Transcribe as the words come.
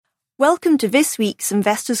Welcome to this week's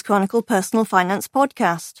Investors Chronicle Personal Finance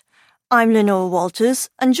podcast. I'm Lenore Walters,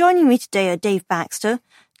 and joining me today are Dave Baxter,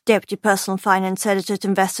 Deputy Personal Finance Editor at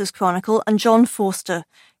Investors Chronicle, and John Forster,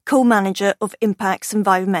 Co-Manager of Impax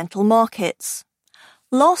Environmental Markets.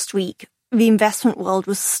 Last week, the investment world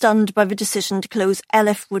was stunned by the decision to close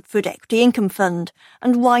LF Woodford Equity Income Fund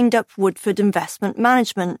and wind up Woodford Investment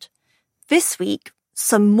Management. This week,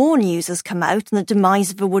 some more news has come out on the demise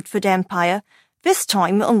of the Woodford empire, this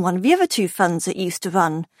time on one of the other two funds it used to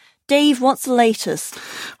run. Dave, what's the latest?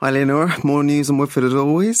 Hi Leonora, more news on Woodford as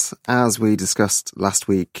always. As we discussed last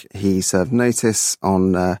week, he served notice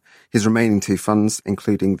on his remaining two funds,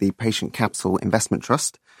 including the Patient Capital Investment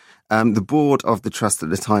Trust. The board of the trust at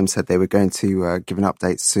the time said they were going to give an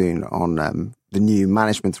update soon on the new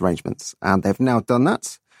management arrangements, and they've now done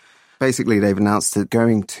that. Basically, they've announced they're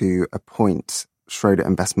going to appoint Schroder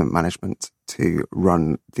Investment Management to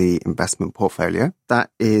run the investment portfolio. That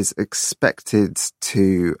is expected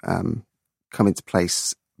to come into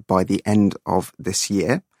place by the end of this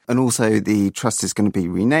year. And also the trust is going to be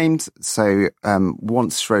renamed. So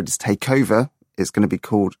once Schroders take over, it's going to be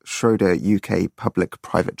called Schroder UK Public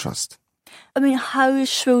Private Trust. I mean, how is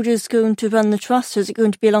Schroders going to run the trust? Is it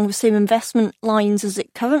going to be along the same investment lines as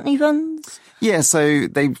it currently runs? Yeah, so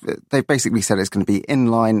they've basically said it's going to be in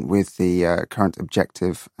line with the current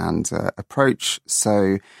objective and approach.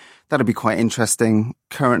 So that'll be quite interesting.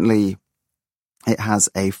 Currently, it has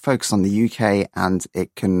a focus on the UK and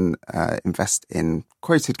it can invest in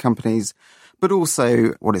quoted companies, but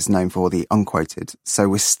also what it's known for, the unquoted. So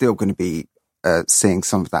we're still going to be seeing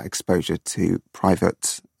some of that exposure to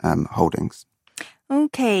private holdings.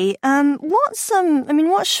 Okay. What's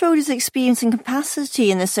Schroders' experience and capacity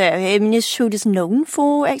in this area? I mean, is Schroders known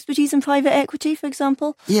for expertise in private equity, for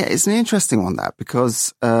example? Yeah, it's an interesting one, that,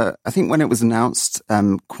 because I think when it was announced,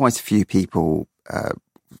 quite a few people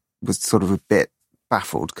was sort of a bit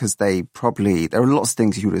baffled because there are lots of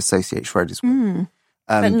things you would associate Schroders with.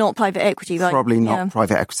 But not private equity, right? Probably not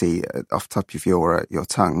private equity off the top of your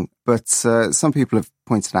tongue. But some people have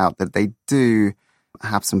pointed out that they do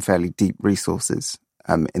have some fairly deep resources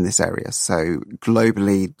in this area. So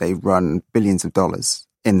globally, they run billions of dollars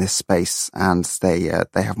in this space, and they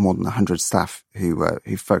have more than 100 staff who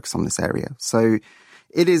focus on this area. So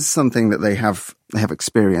it is something that they have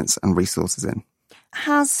experience and resources in.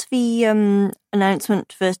 Has the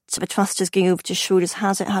announcement that the trust is going over to Schroders,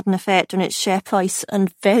 has it had an effect on its share price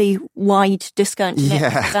and very wide discount to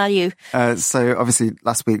net value? So obviously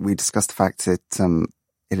last week we discussed the fact that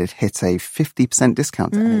it had hit a 50%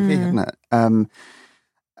 discount to NAV, hadn't it?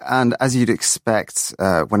 And as you'd expect,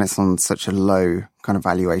 when it's on such a low kind of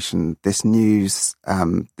valuation, this news,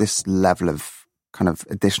 this level of kind of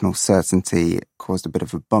additional certainty caused a bit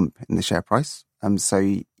of a bump in the share price.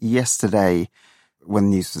 So yesterday, when the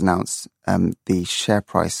news was announced, the share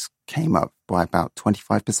price came up by about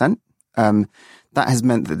 25%. That has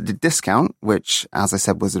meant that the discount, which, as I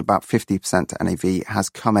said, was at about 50% to NAV, has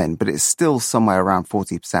come in, but it's still somewhere around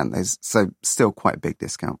 40%. So still quite a big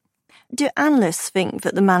discount. Do analysts think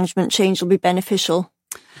that the management change will be beneficial?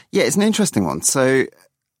 Yeah, it's an interesting one. So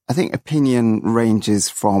I think opinion ranges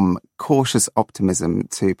from cautious optimism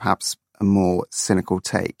to perhaps a more cynical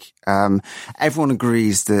take. Everyone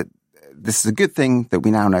agrees that this is a good thing that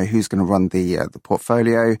we now know who's going to run the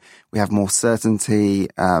portfolio. We have more certainty.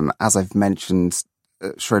 As I've mentioned,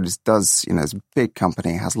 Schroders does, is a big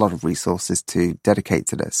company, has a lot of resources to dedicate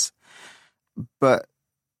to this. But,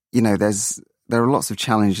 there are lots of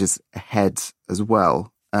challenges ahead as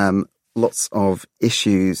well. Lots of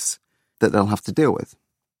issues that they'll have to deal with.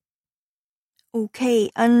 Okay,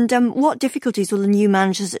 and what difficulties will the new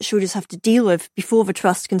managers at Schroders have to deal with before the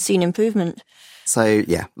trust can see an improvement? So,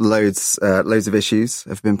 yeah, loads of issues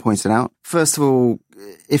have been pointed out. First of all,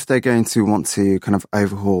 if they're going to want to kind of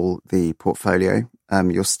overhaul the portfolio,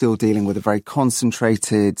 you're still dealing with a very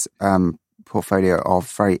concentrated portfolio of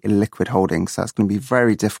very illiquid holdings. So that's going to be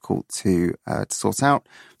very difficult to sort out,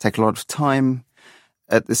 take a lot of time.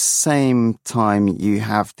 At the same time, you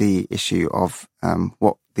have the issue of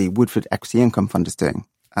what the Woodford Equity Income Fund is doing.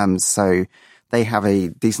 So they have a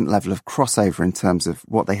decent level of crossover in terms of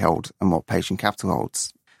what they hold and what Patient Capital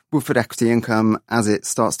holds. Woodford Equity Income, as it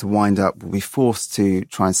starts to wind up, will be forced to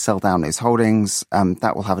try and sell down those holdings.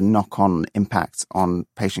 That will have a knock-on impact on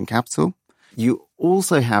Patient Capital. You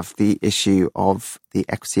also have the issue of the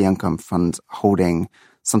Equity Income Fund holding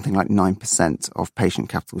something like 9% of Patient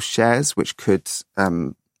Capital shares, which could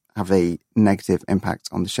have a negative impact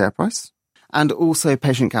on the share price. And also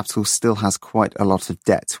Patient Capital still has quite a lot of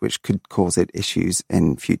debt, which could cause it issues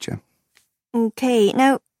in future. Okay.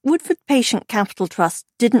 Now, Woodford Patient Capital Trust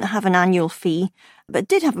didn't have an annual fee, but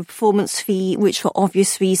did have a performance fee, which for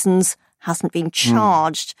obvious reasons hasn't been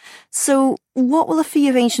charged. So what will the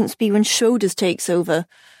fee arrangements be when Schroders takes over?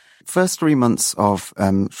 First 3 months of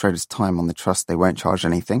Schroders' time on the trust, they won't charge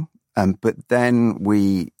anything. But then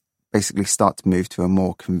we basically start to move to a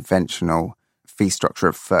more conventional fee structure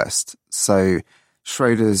at first. So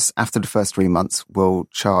Schroders, after the first 3 months, will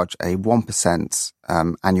charge a 1%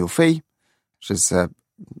 annual fee, which is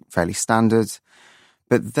fairly standard.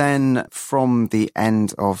 But then from the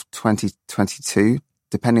end of 2022,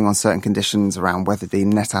 depending on certain conditions around whether the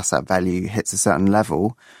net asset value hits a certain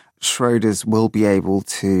level, Schroders will be able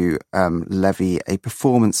to levy a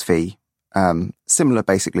performance fee, similar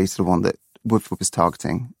basically to the one that Woodford was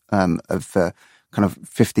targeting, of kind of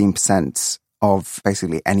 15% of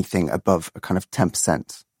basically anything above a kind of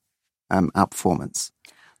 10% outperformance.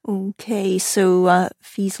 Okay, so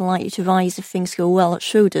fees are likely to rise if things go well at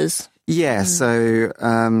Schroders. Yeah, so,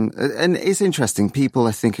 and it's interesting. People,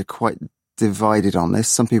 I think, are quite divided on this.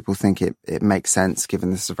 Some people think it makes sense given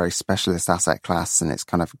this is a very specialist asset class and it's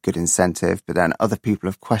kind of a good incentive. But then other people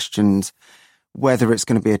have questioned whether it's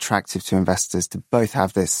going to be attractive to investors to both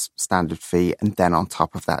have this standard fee and then on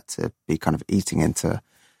top of that to be kind of eating into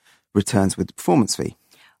returns with the performance fee.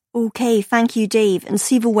 Okay, thank you, Dave. And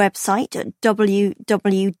see the website at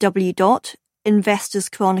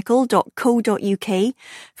www.investorschronicle.co.uk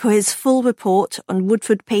for his full report on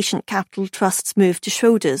Woodford Patient Capital Trust's move to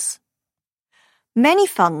Schroders. Many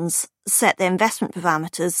funds set their investment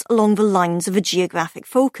parameters along the lines of a geographic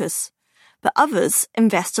focus, but others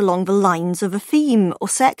invest along the lines of a theme or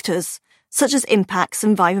sectors, such as Impax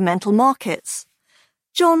Environmental Markets.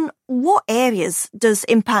 John, what areas does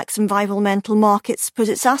Impax Environmental Markets put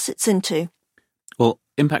its assets into? Well,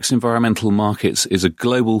 Impax Environmental Markets is a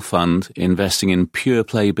global fund investing in pure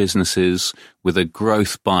play businesses with a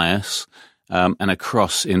growth bias and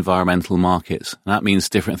across environmental markets. And that means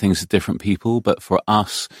different things to different people, but for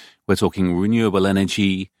us, we're talking renewable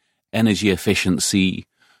energy, energy efficiency,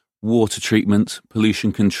 water treatment,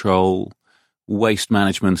 pollution control, waste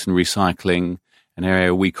management and recycling, an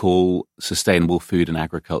area we call sustainable food and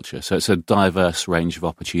agriculture. So it's a diverse range of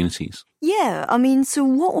opportunities. Yeah, I mean, so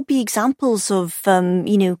what would be examples of,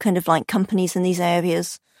 kind of like companies in these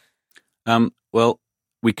areas? Well,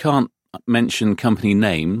 we can't mention company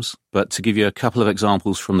names, but to give you a couple of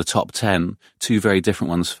examples from the top 10, two very different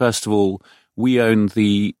ones. First of all, we own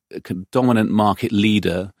the dominant market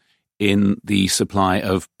leader in the supply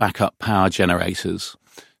of backup power generators.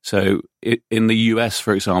 So in the US,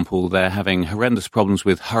 for example, they're having horrendous problems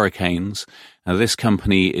with hurricanes. Now, this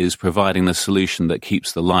company is providing the solution that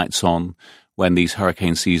keeps the lights on when these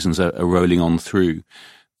hurricane seasons are rolling on through.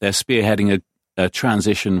 They're spearheading a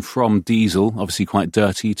transition from diesel, obviously quite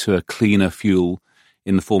dirty, to a cleaner fuel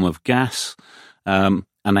in the form of gas. And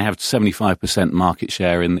they have 75% market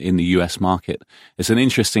share in the US market. It's an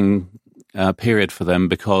interesting period for them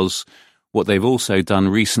because what they've also done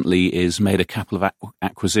recently is made a couple of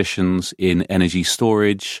acquisitions in energy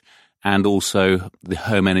storage and also the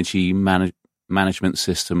home energy management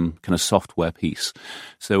system kind of software piece.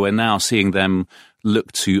 So we're now seeing them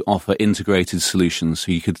look to offer integrated solutions.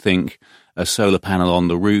 So you could think a solar panel on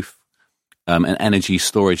the roof, an energy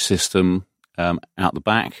storage system out the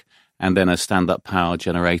back, and then a stand-up power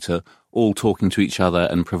generator, all talking to each other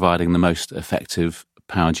and providing the most effective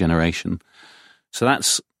power generation. So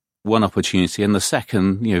that's one opportunity. And the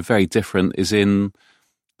second, very different, is in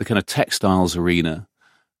the kind of textiles arena.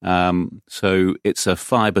 So it's a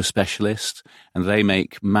fiber specialist, and they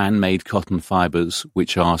make man-made cotton fibers,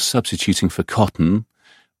 which are substituting for cotton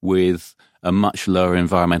with a much lower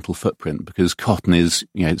environmental footprint, because cotton is,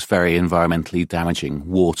 it's very environmentally damaging,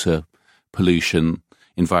 water, pollution,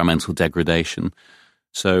 environmental degradation.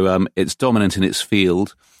 So it's dominant in its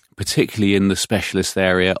field, particularly in the specialist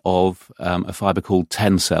area of a fiber called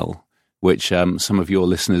Tencel, which some of your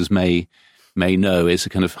listeners may know is a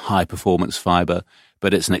kind of high-performance fiber,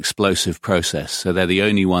 but it's an explosive process. So they're the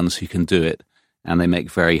only ones who can do it, and they make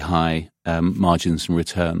very high margins and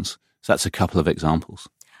returns. So that's a couple of examples.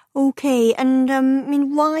 Okay, and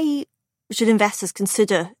why should investors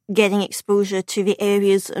consider getting exposure to the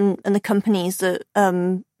areas and the companies that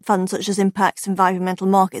funds such as Impax Environmental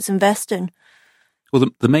Markets invest in? Well,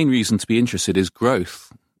 the main reason to be interested is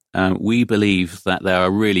growth. We believe that there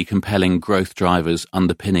are really compelling growth drivers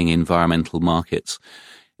underpinning environmental markets.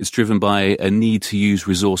 It's driven by a need to use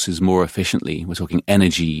resources more efficiently. We're talking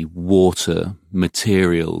energy, water,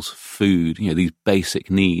 materials, food, these basic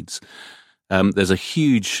needs. There's a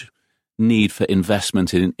huge need for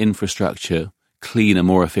investment in infrastructure, cleaner,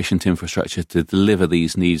 more efficient infrastructure to deliver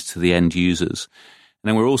these needs to the end users. And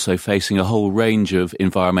then we're also facing a whole range of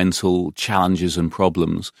environmental challenges and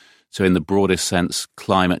problems. So in the broadest sense,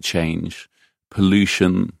 climate change,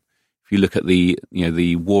 pollution. If you look at the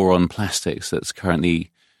war on plastics that's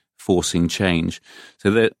currently forcing change.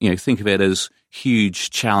 So that, think of it as huge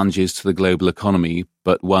challenges to the global economy,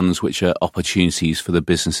 but ones which are opportunities for the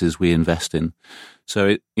businesses we invest in.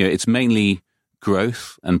 So it's mainly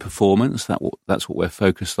growth and performance. That's what we're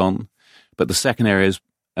focused on. But the second area is,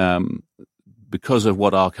 because of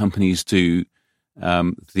what our companies do,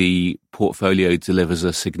 the portfolio delivers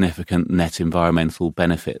a significant net environmental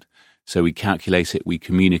benefit. So we calculate it, we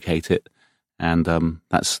communicate it, and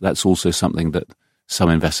that's also something that some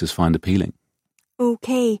investors find appealing.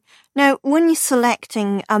 Okay. Now, when you're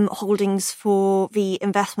selecting holdings for the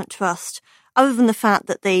investment trust, other than the fact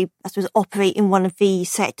that they, I suppose, operate in one of the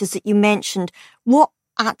sectors that you mentioned, what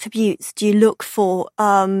attributes do you look for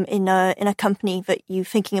in a company that you're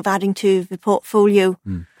thinking of adding to the portfolio?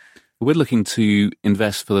 We're looking to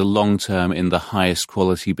invest for the long term in the highest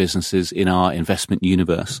quality businesses in our investment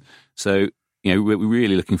universe. So, we're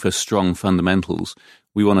really looking for strong fundamentals.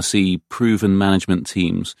 We want to see proven management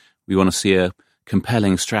teams. We want to see a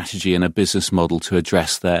compelling strategy and a business model to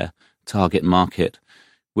address their target market.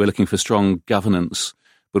 We're looking for strong governance,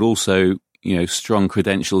 but also, strong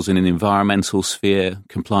credentials in an environmental sphere,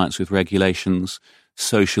 compliance with regulations,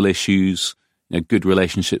 social issues, good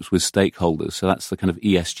relationships with stakeholders. So that's the kind of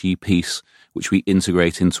ESG piece which we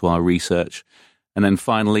integrate into our research. And then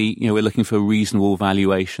finally, we're looking for reasonable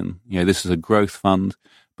valuation. This is a growth fund,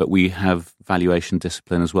 but we have valuation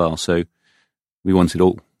discipline as well. So we want it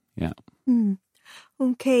all. Yeah.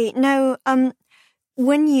 Okay. Now,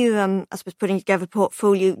 when you, I suppose, putting together a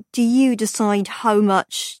portfolio, do you decide how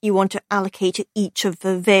much you want to allocate to each of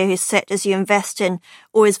the various sectors you invest in,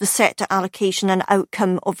 or is the sector allocation an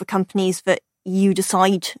outcome of the companies that you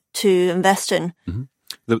decide to invest in? Mm-hmm.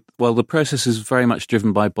 The process is very much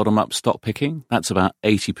driven by bottom-up stock picking. That's about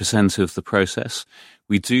 80% of the process.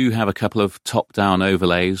 We do have a couple of top-down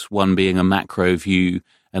overlays, one being a macro view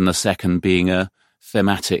and the second being a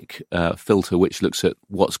thematic filter, which looks at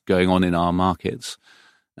what's going on in our markets.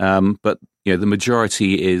 But the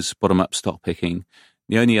majority is bottom-up stock picking.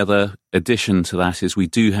 The only other addition to that is we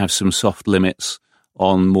do have some soft limits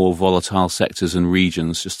on more volatile sectors and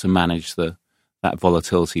regions just to manage that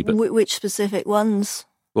volatility. But which specific ones?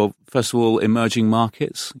 Well, first of all, emerging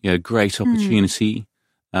markets, great opportunity.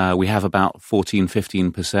 We have about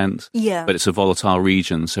 14-15%, but it's a volatile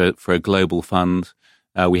region. So for a global fund,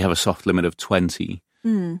 we have a soft limit of 20.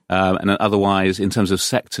 And otherwise, in terms of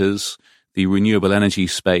sectors, the renewable energy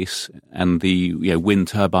space and the wind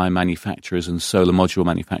turbine manufacturers and solar module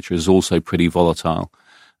manufacturers is also pretty volatile.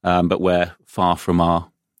 But we're far from our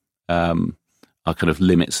kind of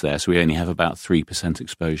limits there. So we only have about 3%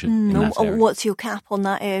 exposure in that area. What's your cap on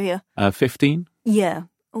that area? 15. Yeah.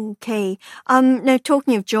 Okay. Now,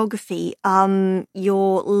 talking of geography,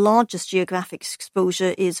 your largest geographic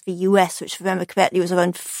exposure is the US, which, if I remember correctly, was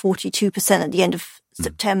around 42% at the end of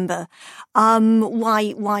September.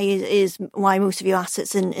 Why most of your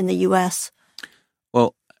assets in the US?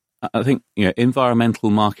 Well, I think environmental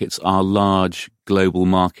markets are large global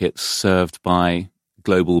markets served by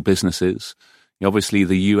global businesses. Obviously,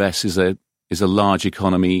 the US is a large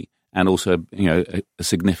economy and also a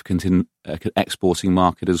significant exporting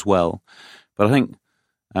market as well. But I think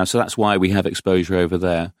so that's why we have exposure over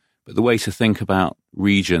there. But the way to think about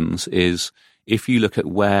regions is if you look at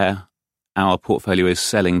where our portfolio is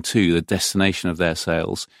selling to, the destination of their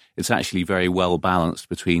sales, it's actually very well balanced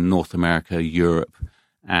between North America, Europe,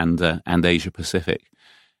 and Asia Pacific.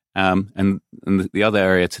 And the other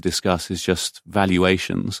area to discuss is just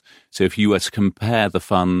valuations. So if you were to compare the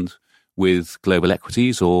fund with global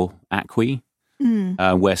equities or ACWI,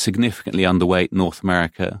 we're significantly underweight North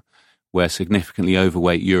America, we're significantly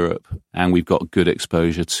overweight Europe, and we've got good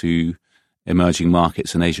exposure to emerging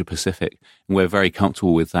markets in Asia Pacific. And we're very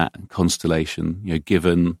comfortable with that constellation,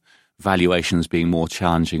 given valuations being more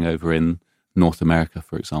challenging over in North America,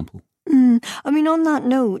 for example. I mean, on that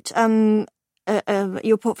note,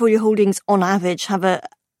 your portfolio holdings on average have a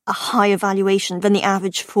higher valuation than the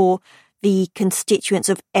average for the constituents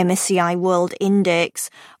of MSCI World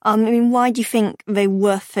Index. I mean, why do you think they're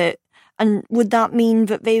worth it? And would that mean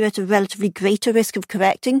that they're at a relatively greater risk of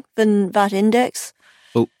correcting than that index?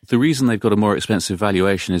 Well, the reason they've got a more expensive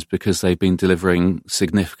valuation is because they've been delivering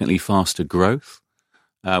significantly faster growth.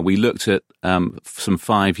 We looked at some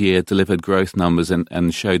 5-year delivered growth numbers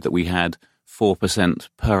and showed that we had 4%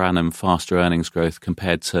 per annum faster earnings growth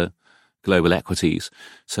compared to global equities.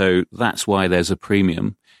 So that's why there's a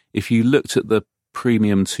premium. If you looked at the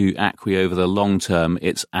premium to ACWI over the long term,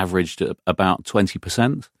 it's averaged at about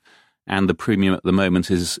 20%, and the premium at the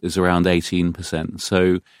moment is around 18%.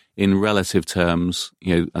 So in relative terms,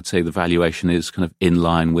 I'd say the valuation is kind of in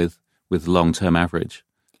line with long-term average.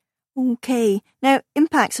 Okay. Now,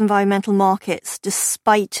 Impact's environmental markets,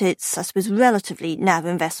 despite its, I suppose, relatively narrow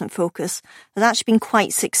investment focus, has actually been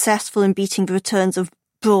quite successful in beating the returns of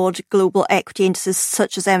broad global equity indices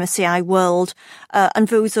such as MSCI World and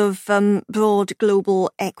those of broad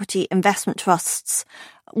global equity investment trusts.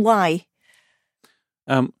 Why?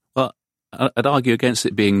 Well, I'd argue against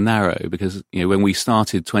it being narrow because, when we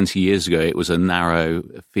started 20 years ago, it was a narrow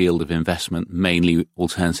field of investment, mainly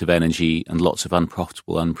alternative energy and lots of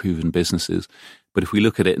unprofitable, unproven businesses. But if we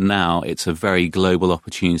look at it now, it's a very global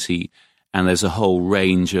opportunity, and there's a whole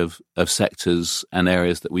range of sectors and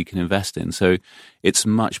areas that we can invest in. So it's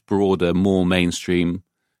much broader, more mainstream,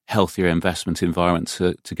 healthier investment environment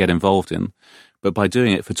to get involved in. But by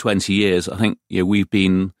doing it for 20 years, I think we've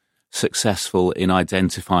been successful in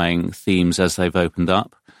identifying themes as they've opened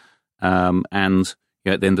up. And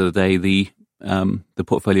at the end of the day, the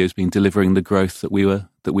portfolio has been delivering the growth that we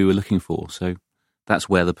were looking for. So that's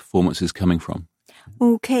where the performance is coming from.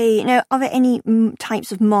 Okay. Now, are there any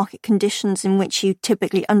types of market conditions in which you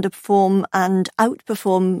typically underperform and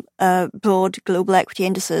outperform broad global equity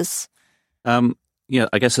indices? I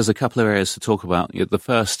guess there's a couple of areas to talk about. The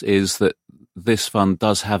first is that this fund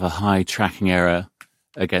does have a high tracking error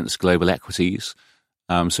against global equities,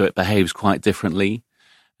 so it behaves quite differently.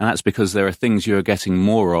 And that's because there are things you're getting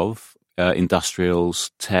more of,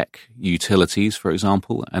 industrials, tech, utilities, for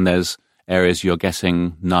example, and there's areas you're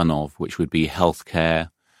getting none of, which would be healthcare,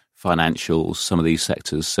 financials, some of these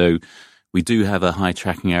sectors. So we do have a high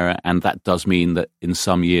tracking error, and that does mean that in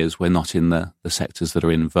some years we're not in the sectors that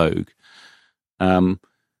are in vogue.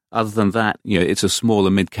 Other than that, it's a smaller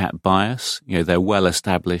mid-cap bias. They're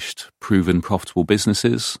well-established, proven, profitable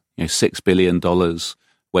businesses. $6 billion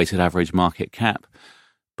weighted average market cap.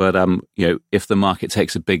 But if the market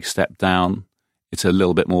takes a big step down, it's a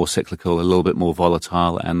little bit more cyclical, a little bit more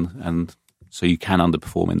volatile, and so you can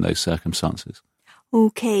underperform in those circumstances.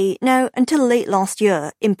 Okay. Now, until late last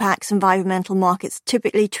year, Impact's environmental markets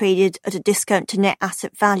typically traded at a discount to net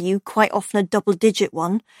asset value, quite often a double-digit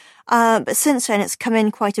one. But since then, it's come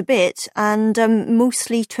in quite a bit and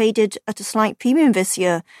mostly traded at a slight premium this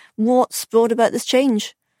year. What's brought about this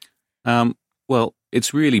change? Well,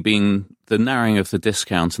 it's really been the narrowing of the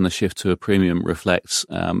discount and the shift to a premium reflects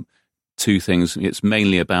two things. It's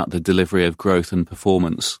mainly about the delivery of growth and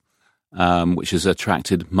performance, which has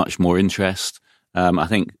attracted much more interest. I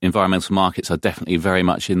think environmental markets are definitely very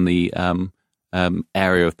much in the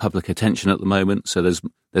area of public attention at the moment. So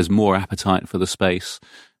there's more appetite for the space,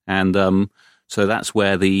 and so that's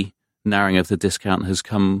where the narrowing of the discount has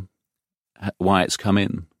come. Why it's come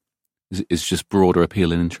in is just broader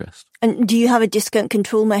appeal and interest. And do you have a discount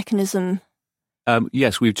control mechanism?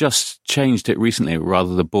 Yes, we've just changed it recently.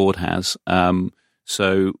 Rather, the board has.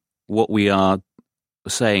 So what we are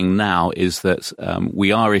saying now is that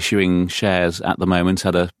we are issuing shares at the moment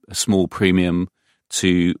at a small premium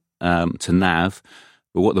to NAV.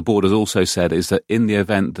 But what the board has also said is that in the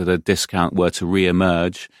event that a discount were to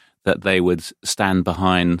re-emerge, that they would stand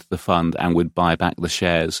behind the fund and would buy back the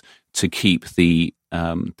shares to keep the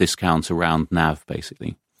discount around NAV,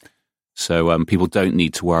 basically. So people don't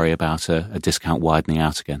need to worry about a discount widening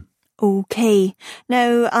out again. Okay.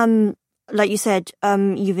 Now, like you said,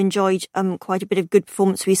 you've enjoyed quite a bit of good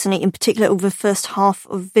performance recently, in particular over the first half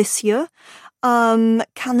of this year. Can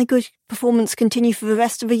the good performance continue for the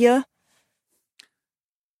rest of the year?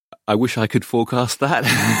 I wish I could forecast that,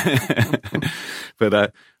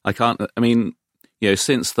 but I can't. I mean,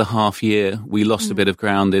 since the half year, we lost a bit of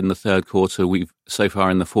ground in the third quarter. So far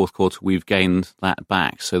in the fourth quarter, we've gained that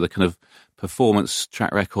back. So the kind of performance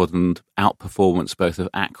track record and outperformance both of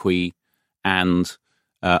ACWI and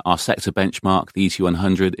our sector benchmark, the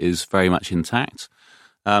ET100, is very much intact.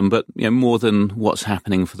 But more than what's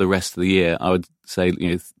happening for the rest of the year, I would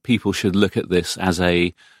say people should look at this as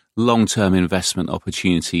a long-term investment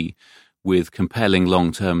opportunity with compelling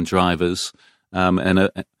long-term drivers.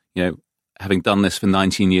 Having done this for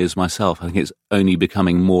 19 years myself, I think it's only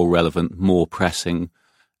becoming more relevant, more pressing,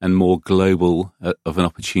 and more global of an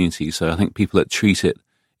opportunity. So I think people that treat it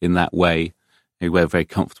in that way, we're very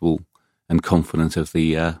comfortable and confident of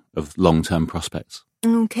the of long-term prospects.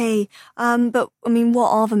 Okay, but I mean, what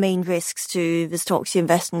are the main risks to the stocks you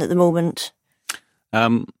invest in at the moment?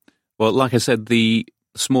 Well, like I said, the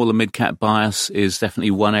smaller mid-cap bias is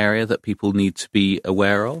definitely one area that people need to be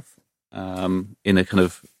aware of in a kind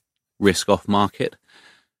of risk-off market.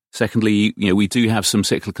 Secondly, we do have some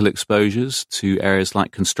cyclical exposures to areas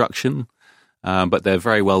like construction, but they're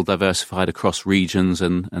very well diversified across regions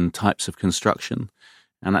and types of construction.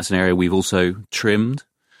 And that's an area we've also trimmed.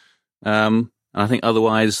 And I think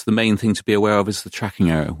otherwise the main thing to be aware of is the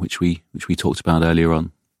tracking error, which we talked about earlier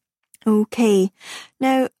on. Okay.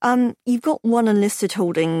 Now, you've got one unlisted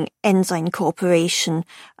holding, Ensign Corporation.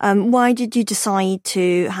 Why did you decide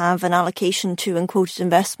to have an allocation to unquoted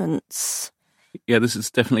investments? Yeah, this is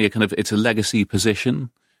definitely it's a legacy position.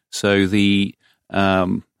 So the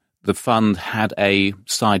fund had a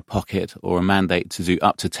side pocket or a mandate to do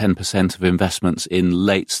up to 10% of investments in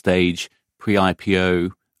late stage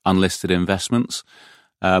pre-IPO unlisted investments.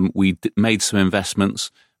 We made some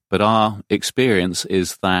investments, but our experience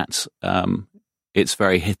is that it's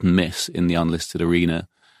very hit and miss in the unlisted arena.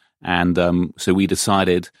 And so we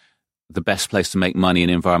decided the best place to make money in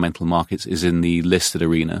environmental markets is in the listed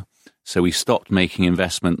arena. So we stopped making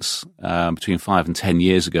investments between 5 and 10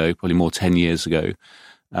 years ago, probably more 10 years ago.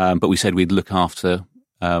 But we said we'd look after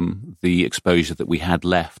the exposure that we had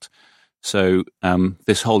left. So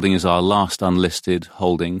this holding is our last unlisted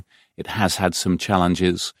holding. It has had some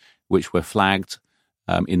challenges which were flagged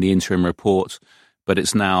in the interim report, but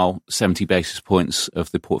it's now 70 basis points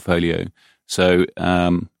of the portfolio. So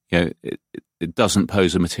it doesn't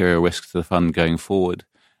pose a material risk to the fund going forward.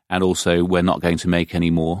 And also, we're not going to make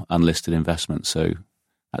any more unlisted investments. So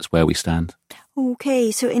that's where we stand.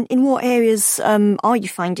 Okay, so in what areas are you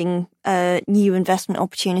finding new investment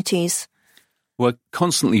opportunities? We're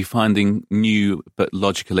constantly finding new but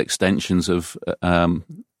logical extensions of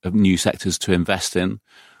new sectors to invest in.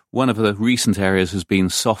 One of the recent areas has been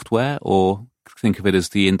software, or think of it as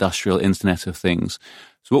the industrial Internet of Things.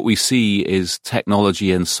 So what we see is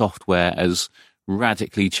technology and software as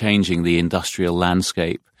radically changing the industrial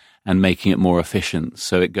landscape and making it more efficient.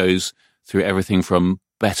 So it goes through everything from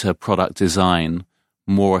better product design,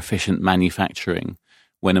 more efficient manufacturing.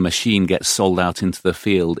 When a machine gets sold out into the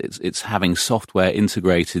field, it's having software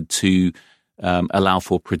integrated to allow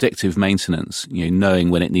for predictive maintenance,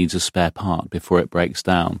 knowing when it needs a spare part before it breaks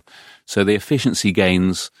down. So the efficiency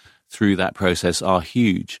gains through that process are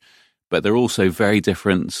huge, but they're also very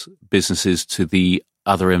different businesses to the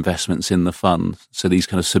other investments in the fund. So these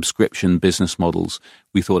kind of subscription business models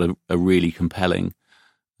we thought are really compelling.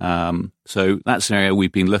 So that's an area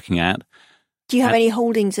we've been looking at. Do you have any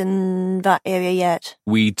holdings in that area yet?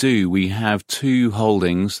 We do. We have 2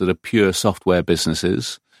 holdings that are pure software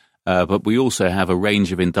businesses, but we also have a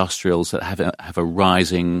range of industrials that have a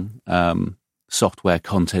rising software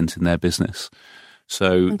content in their business.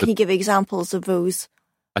 So, and can you give examples of those?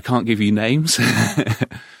 I can't give you names,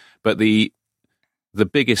 but the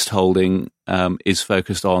biggest holding is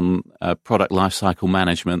focused on product lifecycle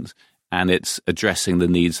management, and it's addressing the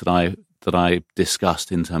needs that I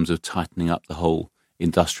discussed in terms of tightening up the whole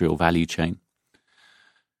industrial value chain.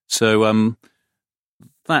 So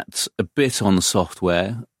that's a bit on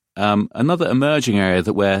software. Another emerging area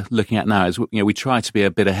that we're looking at now is we try to be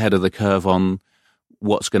a bit ahead of the curve on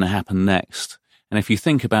what's going to happen next. And if you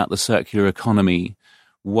think about the circular economy,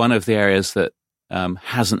 one of the areas that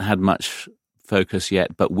hasn't had much focus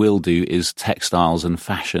yet but will do is textiles and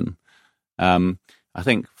fashion. I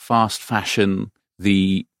think fast fashion,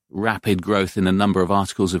 the rapid growth in the number of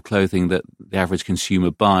articles of clothing that the average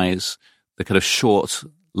consumer buys, the kind of short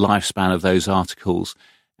lifespan of those articles,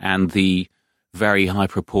 and the very high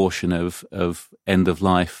proportion of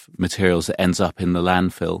end-of-life materials that ends up in the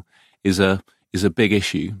landfill is a big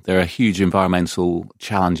issue. There are huge environmental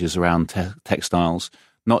challenges around textiles,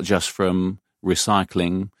 not just from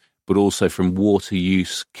recycling, but also from water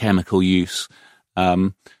use, chemical use.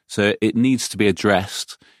 So it needs to be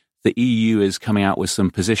addressed. The EU is coming out with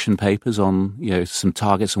some position papers on, some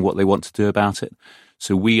targets and what they want to do about it.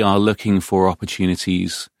 So we are looking for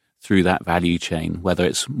opportunities through that value chain, whether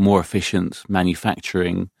it's more efficient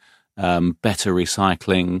manufacturing, better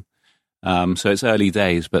recycling. So it's early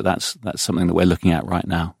days, but that's something that we're looking at right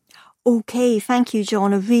now. Okay, thank you,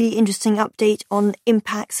 John. A really interesting update on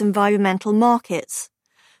Impax's environmental markets.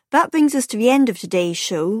 That brings us to the end of today's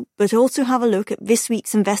show, but also have a look at this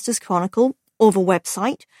week's Investors Chronicle or the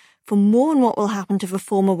website for more on what will happen to the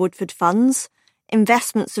former Woodford funds,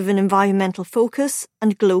 investments with an environmental focus,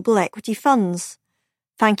 and global equity funds.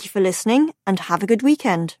 Thank you for listening and have a good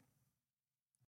weekend.